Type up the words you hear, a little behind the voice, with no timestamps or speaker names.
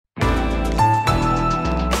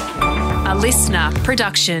A listener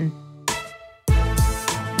production.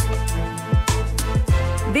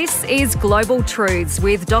 This is Global Truths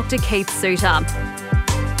with Dr. Keith Suter.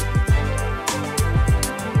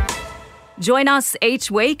 Join us each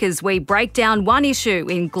week as we break down one issue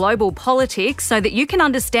in global politics so that you can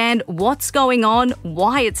understand what's going on,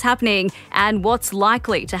 why it's happening, and what's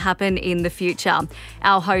likely to happen in the future.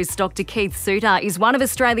 Our host, Dr. Keith Suter, is one of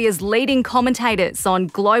Australia's leading commentators on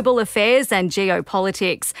global affairs and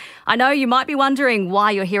geopolitics. I know you might be wondering why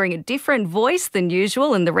you're hearing a different voice than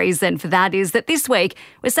usual, and the reason for that is that this week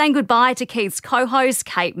we're saying goodbye to Keith's co-host,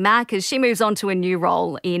 Kate Mack, as she moves on to a new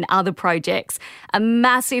role in other projects. A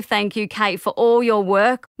massive thank you, Kate, for all your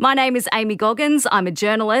work. My name is Amy Goggins. I'm a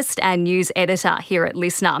journalist and news editor here at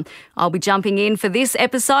Listener. I'll be jumping in for this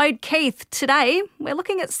episode. Keith, today we're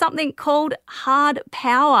looking at something called hard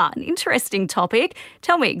power, an interesting topic.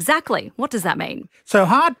 Tell me exactly, what does that mean? So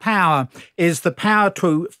hard power is the power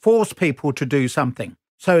to force people to do something.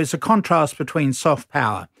 So it's a contrast between soft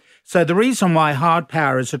power. So the reason why hard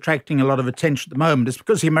power is attracting a lot of attention at the moment is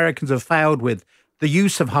because the Americans have failed with the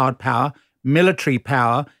use of hard power, military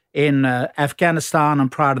power, in Afghanistan,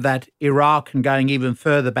 and prior to that, Iraq, and going even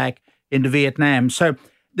further back into Vietnam. So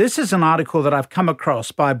this is an article that I've come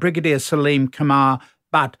across by Brigadier Salim Kamar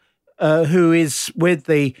Butt, who is with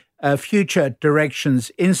the Future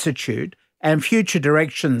Directions Institute. And Future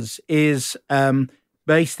Directions is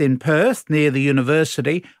based in Perth, near the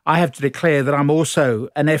university. I have to declare that I'm also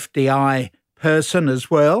an FDI person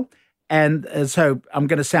as well. And so I'm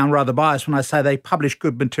going to sound rather biased when I say they publish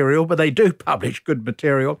good material, but they do publish good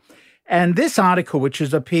material. And this article, which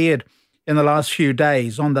has appeared in the last few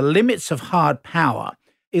days on the limits of hard power,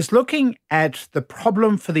 is looking at the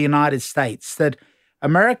problem for the United States that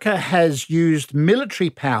America has used military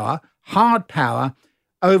power, hard power,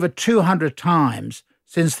 over 200 times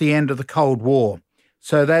since the end of the Cold War.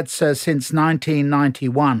 So that's since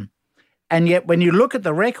 1991. And yet when you look at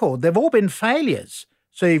the record, they've all been failures.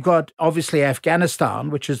 So you've got, obviously, Afghanistan,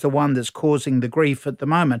 which is the one that's causing the grief at the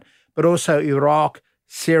moment, but also Iraq,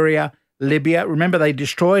 Syria, Libya. Remember, they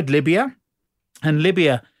destroyed Libya, and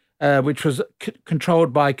Libya, which was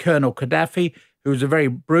controlled by Colonel Gaddafi, who was a very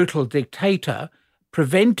brutal dictator,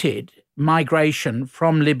 prevented migration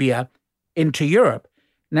from Libya into Europe.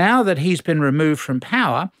 Now that he's been removed from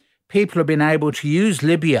power, people have been able to use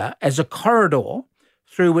Libya as a corridor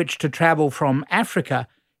through which to travel from Africa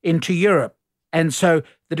into Europe. And so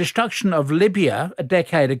the destruction of Libya a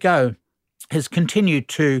decade ago has continued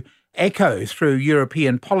to echo through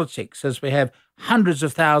European politics as we have hundreds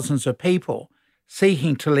of thousands of people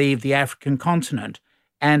seeking to leave the African continent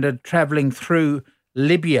and are travelling through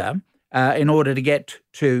Libya in order to get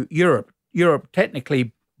to Europe. Europe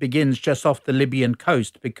technically begins just off the Libyan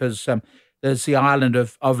coast because there's the island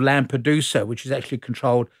of Lampedusa, which is actually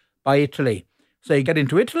controlled by Italy. So you get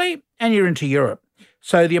into Italy and you're into Europe.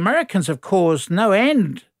 So the Americans have caused no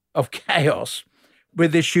end of chaos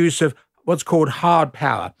with this use of what's called hard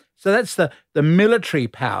power. So that's the military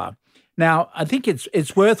power. Now, I think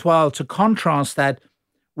it's worthwhile to contrast that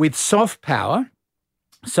with soft power.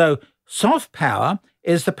 So soft power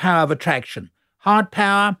is the power of attraction. Hard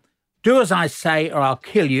power, do as I say or I'll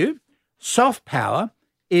kill you. Soft power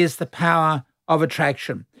is the power of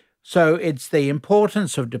attraction. So it's the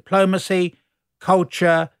importance of diplomacy,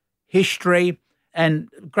 culture, history. And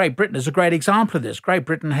Great Britain is a great example of this. Great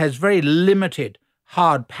Britain has very limited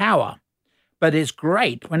hard power, but it's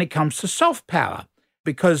great when it comes to soft power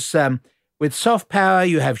because with soft power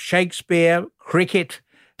you have Shakespeare, cricket,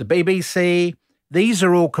 the BBC. These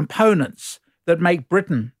are all components that make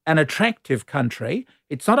Britain an attractive country.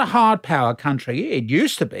 It's not a hard power country. It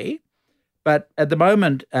used to be, but at the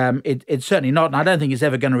moment it's certainly not, and I don't think it's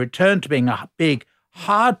ever going to return to being a big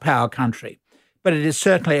hard power country. But it is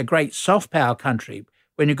certainly a great soft power country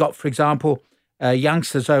when you've got, for example,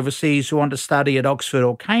 youngsters overseas who want to study at Oxford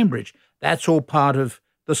or Cambridge. That's all part of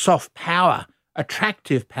the soft power,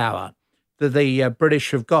 attractive power that the British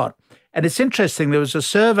have got. And it's interesting, there was a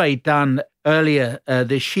survey done earlier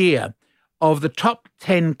this year of the top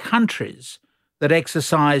 10 countries that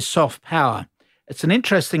exercise soft power. It's an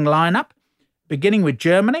interesting lineup, beginning with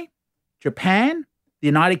Germany, Japan, the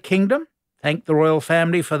United Kingdom, thank the royal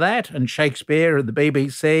family for that, and Shakespeare and the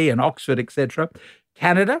BBC and Oxford, etc.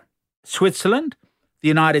 Canada, Switzerland, the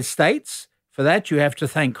United States. For that, you have to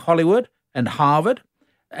thank Hollywood and Harvard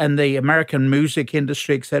and the American music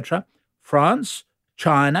industry, etc. France,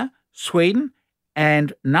 China, Sweden,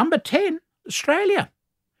 and number 10, Australia.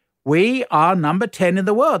 We are number 10 in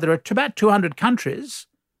the world. There are about 200 countries,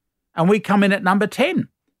 and we come in at number 10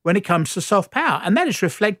 when it comes to soft power. And that is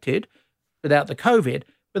reflected, without the COVID,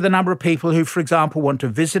 with the number of people who, for example, want to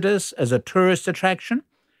visit us as a tourist attraction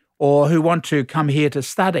or who want to come here to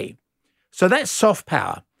study. So that's soft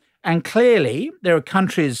power. And clearly, there are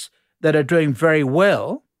countries that are doing very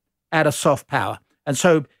well at a soft power. And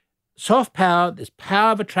so soft power, this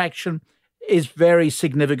power of attraction, is very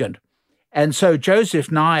significant. And so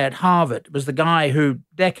Joseph Nye at Harvard was the guy who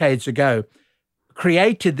decades ago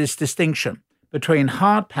created this distinction between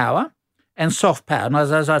hard power and soft power. And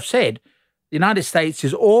as I've said, the United States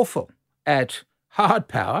is awful at hard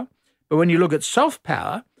power, but when you look at soft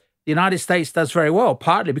power, the United States does very well,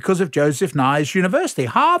 partly because of Joseph Nye's university,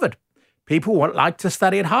 Harvard. People like to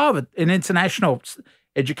study at Harvard. In international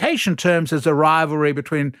education terms, there's a rivalry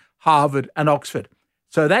between Harvard and Oxford.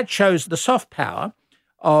 So that shows the soft power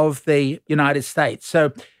of the United States.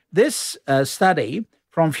 So this study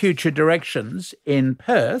from Future Directions in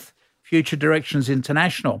Perth, Future Directions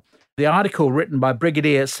International, the article written by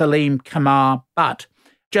Brigadier Salim Kamar Butt,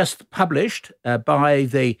 just published by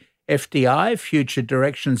the FDI, Future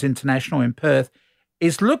Directions International in Perth,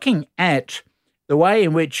 is looking at the way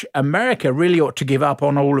in which America really ought to give up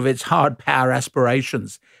on all of its hard power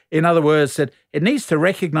aspirations. In other words, that it needs to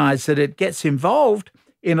recognize that it gets involved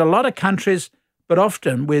in a lot of countries, but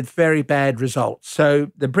often with very bad results.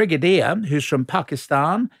 So the brigadier, who's from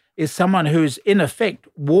Pakistan, is someone who's in effect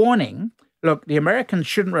warning, look, the Americans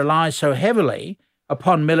shouldn't rely so heavily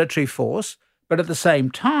upon military force, but at the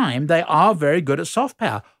same time, they are very good at soft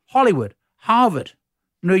power. Hollywood, Harvard,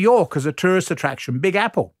 New York as a tourist attraction, Big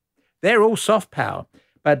Apple, they're all soft power,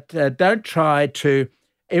 but don't try to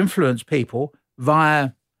influence people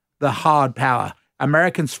via the hard power.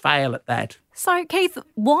 Americans fail at that. So, Keith,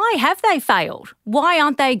 why have they failed? Why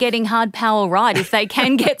aren't they getting hard power right if they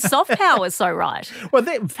can get soft power so right? Well,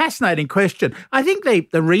 fascinating question. I think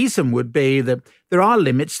the reason would be that there are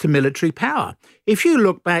limits to military power. If you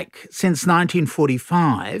look back since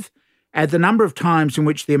 1945 at the number of times in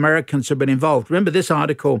which the Americans have been involved, remember this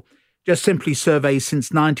article just simply surveys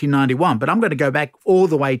since 1991, but I'm going to go back all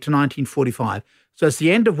the way to 1945. So it's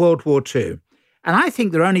the end of World War II. And I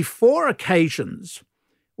think there are only 4 occasions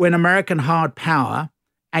when American hard power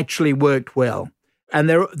actually worked well. And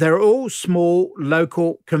they're all small,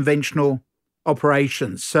 local, conventional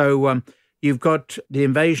operations. So you've got the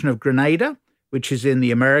invasion of Grenada, which is in the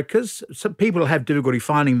Americas. Some people have difficulty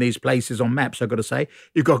finding these places on maps, I've got to say.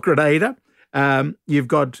 You've got Grenada, you've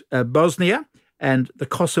got Bosnia and the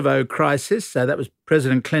Kosovo crisis. So that was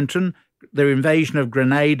President Clinton, the invasion of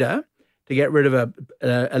Grenada to get rid of an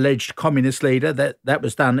alleged communist leader. That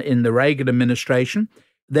was done in the Reagan administration.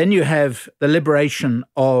 Then you have the liberation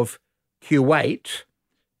of Kuwait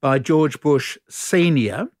by George Bush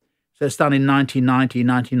Sr. So it's done in 1990,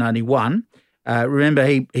 1991. Remember,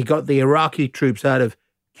 he got the Iraqi troops out of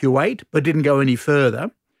Kuwait, but didn't go any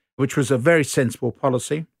further, which was a very sensible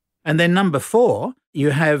policy. And then number 4,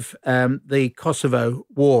 you have the Kosovo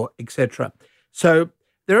War, etc. So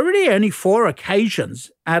there are really only 4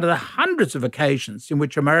 occasions out of the hundreds of occasions in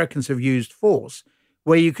which Americans have used force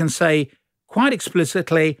where you can say quite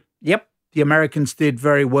explicitly, yep, the Americans did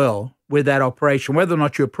very well with that operation. Whether or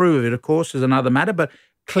not you approve of it, of course, is another matter, but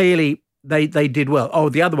clearly they did well. Oh,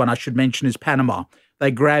 the other one I should mention is Panama.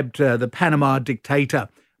 They grabbed the Panama dictator,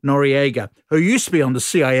 Noriega, who used to be on the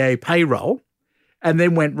CIA payroll and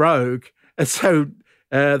then went rogue. And so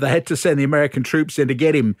they had to send the American troops in to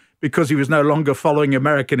get him because he was no longer following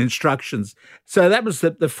American instructions. So that was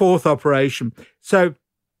the 4th operation. So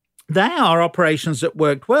they are operations that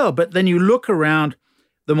worked well. But then you look around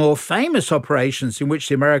the more famous operations in which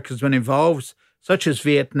the Americans were involved, such as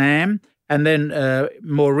Vietnam, and then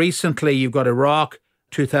more recently you've got Iraq,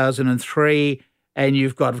 2003, and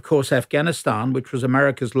you've got, of course, Afghanistan, which was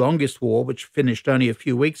America's longest war, which finished only a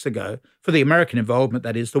few weeks ago. For the American involvement,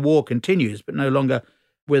 that is, the war continues, but no longer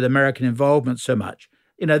with American involvement so much.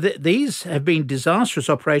 You know, these have been disastrous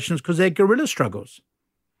operations because they're guerrilla struggles.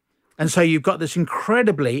 And so you've got this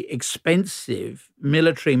incredibly expensive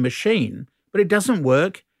military machine, but it doesn't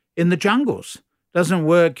work in the jungles, doesn't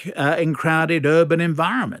work in crowded urban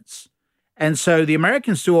environments. And so the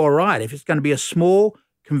Americans do all right if it's going to be a small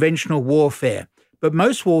conventional warfare. But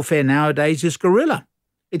most warfare nowadays is guerrilla.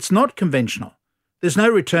 It's not conventional. There's no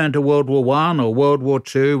return to World War I or World War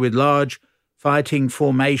II with large fighting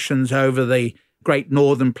formations over the Great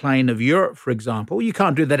Northern Plain of Europe, for example. You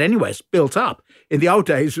can't do that anyway. It's built up. In the old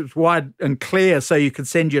days, it was wide and clear so you could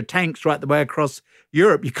send your tanks right the way across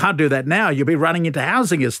Europe. You can't do that now. You'll be running into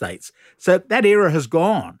housing estates. So that era has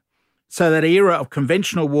gone. So that era of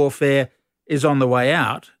conventional warfare is on the way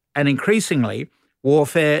out. And increasingly,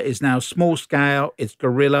 warfare is now small scale, it's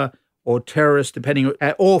guerrilla or terrorist,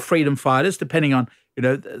 or freedom fighters, depending on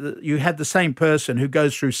You had the same person who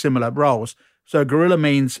goes through similar roles. So guerrilla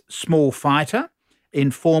means small fighter,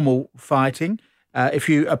 informal fighting. If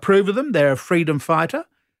you approve of them, they're a freedom fighter,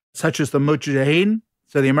 such as the Mujahideen.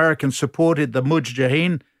 So the Americans supported the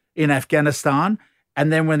Mujahideen in Afghanistan.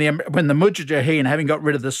 And then when the Mujahideen, having got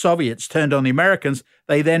rid of the Soviets, turned on the Americans,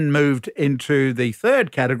 they then moved into the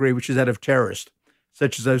third category, which is that of terrorist,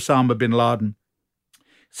 such as Osama bin Laden.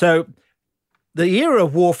 So the era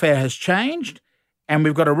of warfare has changed, and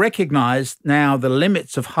we've got to recognize now the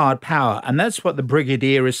limits of hard power. And that's what the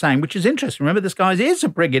brigadier is saying, which is interesting. Remember, this guy is a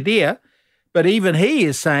brigadier, but even he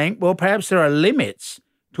is saying, well, perhaps there are limits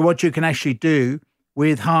to what you can actually do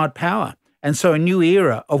with hard power. And so a new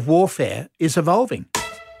era of warfare is evolving.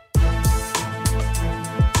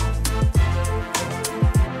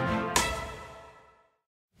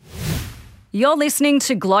 You're listening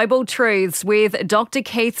to Global Truths with Dr.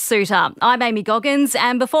 Keith Suter. I'm Amy Goggins,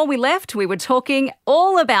 and before we left, we were talking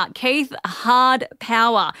all about, Keith, hard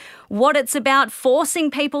power, what it's about,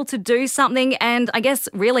 forcing people to do something, and I guess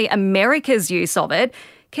really America's use of it.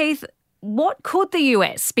 Keith, what could the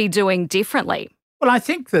US be doing differently? Well, I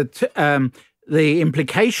think that the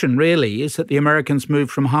implication really is that the Americans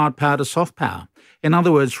moved from hard power to soft power. In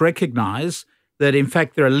other words, recognise that, in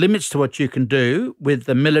fact, there are limits to what you can do with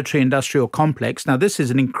the military-industrial complex. Now, this is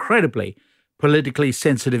an incredibly politically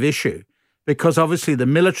sensitive issue because, obviously, the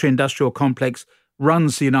military-industrial complex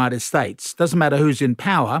runs the United States. Doesn't matter who's in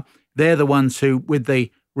power, they're the ones who, with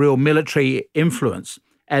the real military influence.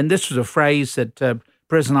 And this was a phrase that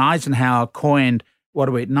President Eisenhower coined,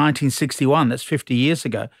 1961, that's 50 years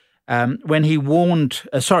ago, when he warned,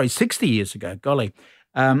 60 years ago,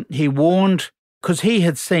 he warned, because he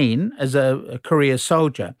had seen as a career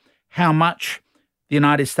soldier how much the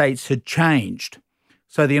United States had changed.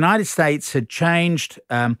 So the United States had changed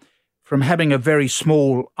from having a very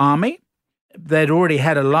small army. They'd already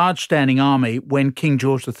had a large standing army when King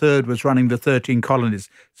George III was running the 13 colonies.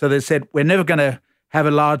 So they said, we're never going to have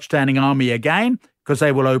a large standing army again because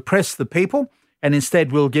they will oppress the people, and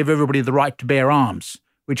instead we'll give everybody the right to bear arms,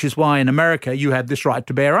 which is why in America you have this right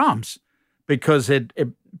to bear arms, because it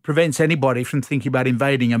prevents anybody from thinking about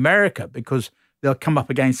invading America because they'll come up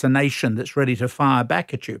against a nation that's ready to fire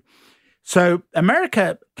back at you. So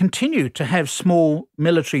America continued to have small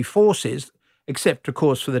military forces, except, of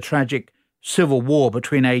course, for the tragic Civil War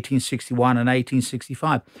between 1861 and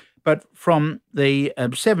 1865. But from the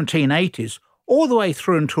 1780s all the way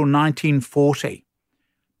through until 1940,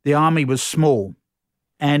 the army was small.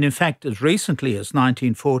 And in fact, as recently as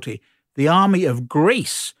 1940, the army of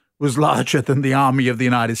Greece was larger than the army of the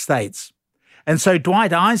United States. And so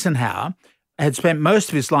Dwight Eisenhower had spent most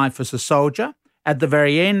of his life as a soldier. At the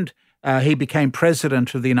very end, he became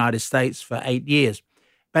president of the United States for 8 years.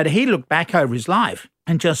 But he looked back over his life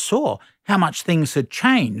and just saw how much things had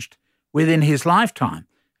changed within his lifetime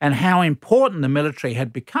and how important the military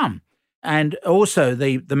had become, and also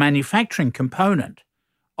the manufacturing component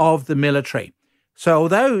of the military. So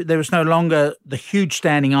although there was no longer the huge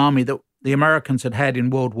standing army that the Americans had had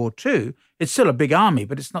in World War II, it's still a big army,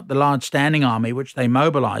 but it's not the large standing army which they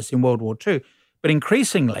mobilized in World War II. But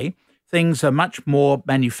increasingly, things are much more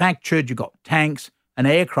manufactured. You've got tanks and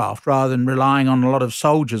aircraft rather than relying on a lot of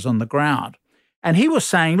soldiers on the ground. And he was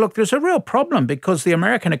saying, look, there's a real problem because the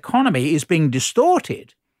American economy is being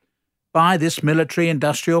distorted by this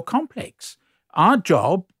military-industrial complex. Our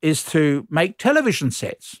job is to make television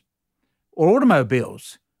sets or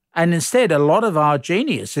automobiles. And instead, a lot of our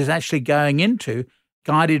genius is actually going into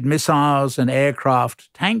guided missiles and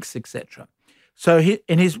aircraft, tanks, etc. So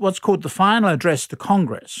in his what's called the final address to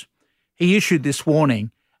Congress, he issued this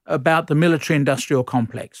warning about the military-industrial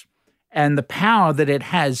complex and the power that it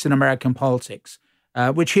has in American politics,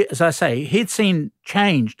 which, as I say, he'd seen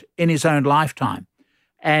changed in his own lifetime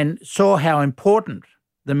and saw how important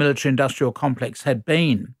the military-industrial complex had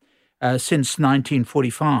been since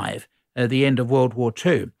 1945, the end of World War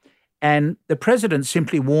II. And the president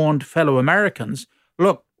simply warned fellow Americans,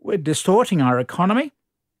 look, we're distorting our economy.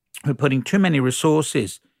 We're putting too many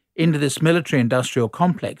resources into this military-industrial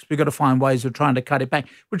complex. We've got to find ways of trying to cut it back,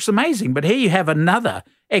 which is amazing. But here you have another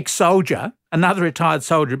ex-soldier, another retired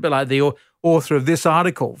soldier, a bit like the author of this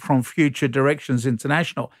article from Future Directions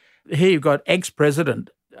International. Here you've got ex-President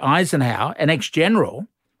Eisenhower, an ex-general,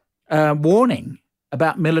 warning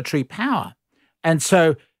about military power. And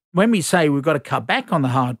so when we say we've got to cut back on the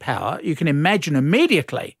hard power, you can imagine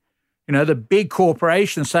immediately, the big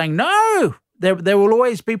corporations saying, no, there will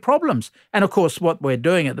always be problems. And of course, what we're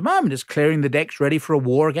doing at the moment is clearing the decks ready for a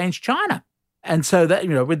war against China. And so that,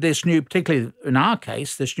 with this new, particularly in our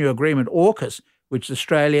case, this new agreement, AUKUS, which is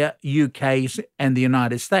Australia, UK, and the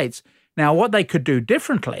United States, Now, what they could do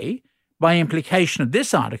differently, by implication of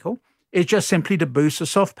this article, is just simply to boost the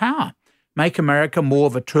soft power, make America more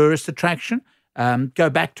of a tourist attraction, go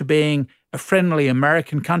back to being a friendly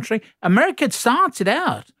American country. America started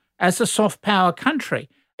out as a soft power country.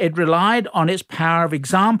 It relied on its power of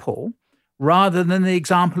example rather than the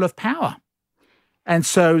example of power. And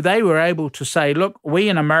so they were able to say, look, we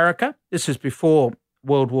in America, this is before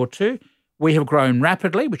World War II, we have grown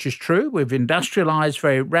rapidly, which is true. We've industrialized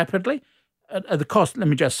very rapidly at the cost, let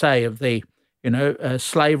me just say, of the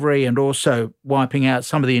slavery and also wiping out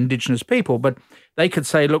some of the indigenous people. But they could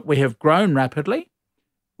say, look, we have grown rapidly.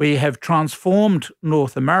 We have transformed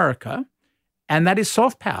North America, and that is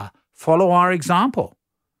soft power. Follow our example.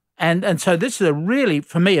 And so this is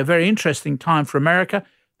for me, a very interesting time for America.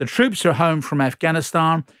 The troops are home from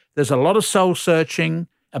Afghanistan. There's a lot of soul searching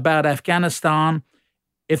about Afghanistan.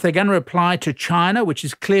 If they're going to reply to China, which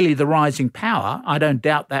is clearly the rising power, I don't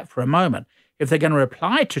doubt that for a moment. If they're going to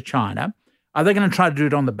reply to China, are they going to try to do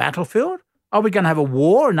it on the battlefield? Are we going to have a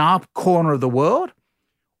war in our corner of the world?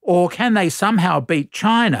 Or can they somehow beat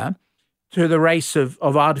China to the race of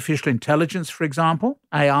artificial intelligence, for example,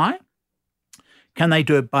 AI? Can they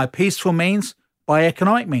do it by peaceful means, by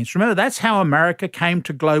economic means? Remember, that's how America came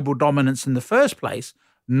to global dominance in the first place,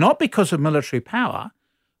 not because of military power,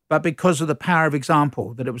 but because of the power of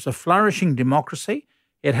example, that it was a flourishing democracy.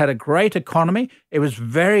 It had a great economy. It was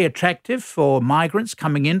very attractive for migrants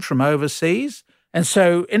coming in from overseas. And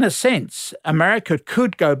so, in a sense, America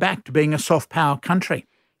could go back to being a soft power country.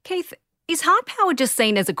 Keith, is hard power just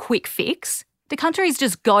seen as a quick fix? Do countries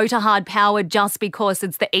just go to hard power just because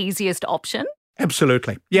it's the easiest option?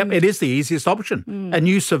 Absolutely. Yep, it is the easiest option. And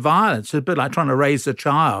use of violence is a bit like trying to raise a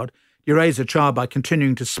child. You raise a child by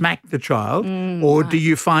continuing to smack the child, or do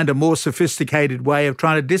you find a more sophisticated way of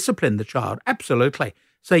trying to discipline the child? Absolutely.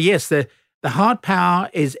 So yes, the hard power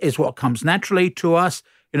is what comes naturally to us.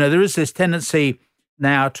 There is this tendency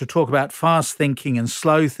now to talk about fast thinking and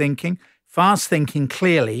slow thinking. Fast thinking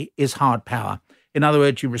clearly is hard power. In other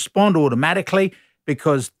words, you respond automatically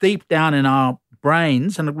because deep down in our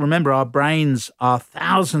brains, and remember, our brains are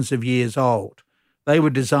thousands of years old. They were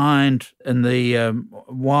designed in the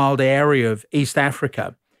wild area of East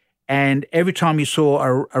Africa. And every time you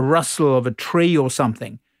saw a rustle of a tree or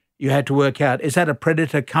something, you had to work out, is that a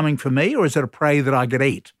predator coming for me or is it a prey that I could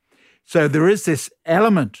eat? So there is this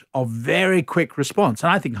element of very quick response.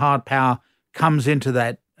 And I think hard power comes into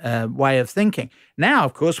that way of thinking. Now,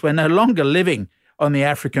 of course, we're no longer living on the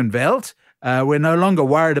African veldt. We're no longer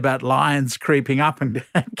worried about lions creeping up and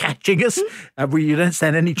catching us. You don't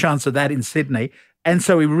stand any chance of that in Sydney. And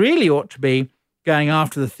so we really ought to be going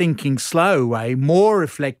after the thinking slow way, more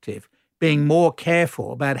reflective, being more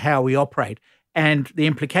careful about how we operate. And the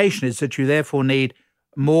implication is that you therefore need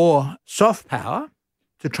more soft power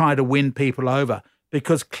to try to win people over,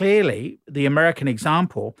 because clearly the American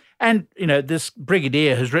example, and, this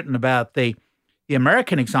brigadier has written about the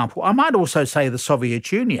American example. I might also say the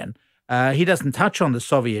Soviet Union. He doesn't touch on the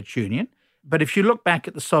Soviet Union, but if you look back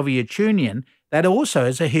at the Soviet Union, that also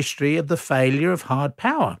is a history of the failure of hard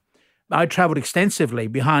power. I traveled extensively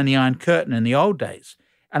behind the Iron Curtain in the old days,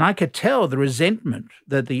 and I could tell the resentment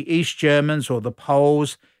that the East Germans or the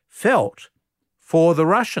Poles felt for the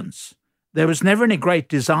Russians. There was never any great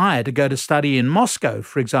desire to go to study in Moscow,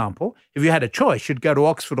 for example. If you had a choice, you'd go to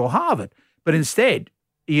Oxford or Harvard. But instead,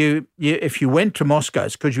 if you went to Moscow,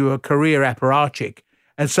 it's because you were a career apparatchik,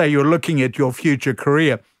 and so you're looking at your future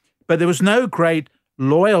career. But there was no great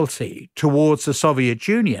loyalty towards the Soviet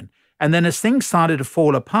Union. And then as things started to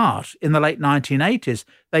fall apart in the late 1980s,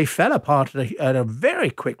 they fell apart at a very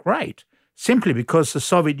quick rate, simply because the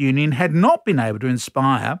Soviet Union had not been able to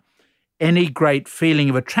inspire any great feeling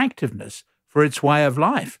of attractiveness for its way of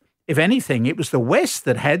life. If anything, it was the West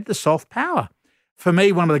that had the soft power. For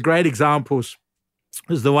me, one of the great examples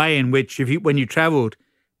was the way in which, when you traveled,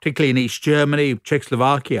 particularly in East Germany,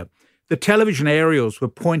 Czechoslovakia, the television aerials were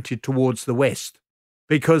pointed towards the West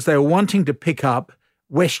because they were wanting to pick up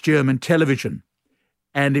West German television.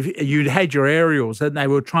 And if you had your aerials, then they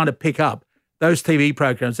were trying to pick up those TV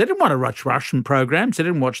programs. They didn't want to watch Russian programs. They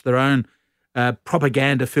didn't watch their own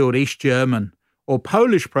propaganda-filled East German or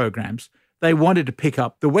Polish programs. They wanted to pick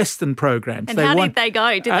up the Western programs. And how did they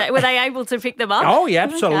go? Were they able to pick them up? Oh, yeah,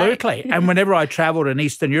 absolutely. Okay. And whenever I traveled in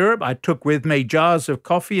Eastern Europe, I took with me jars of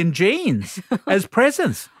coffee and jeans as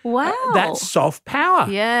presents. Wow. That's soft power.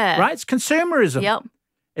 Yeah. Right? It's consumerism. Yep.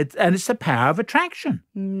 It's the power of attraction.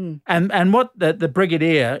 And what the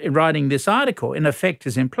brigadier in writing this article, in effect,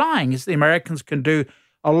 is implying is the Americans can do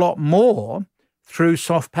a lot more through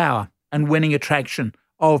soft power and winning attraction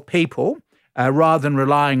of people rather than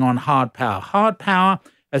relying on hard power. Hard power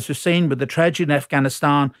as we've seen with the tragedy in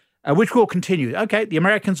Afghanistan, which will continue. Okay, the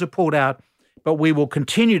Americans have pulled out, but we will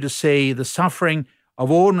continue to see the suffering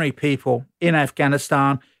of ordinary people in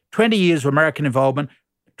Afghanistan. 20 years of American involvement,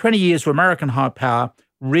 20 years of American hard power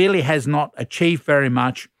really has not achieved very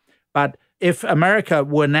much. But if America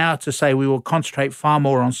were now to say we will concentrate far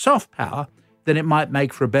more on soft power, then it might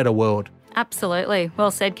make for a better world. Absolutely.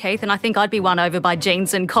 Well said, Keith. And I think I'd be won over by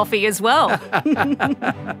jeans and coffee as well.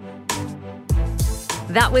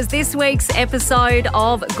 That was this week's episode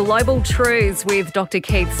of Global Truths with Dr.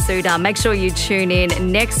 Keith Suter. Make sure you tune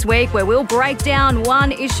in next week where we'll break down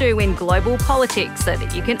one issue in global politics so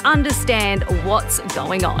that you can understand what's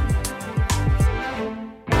going on.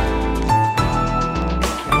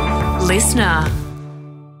 Listener.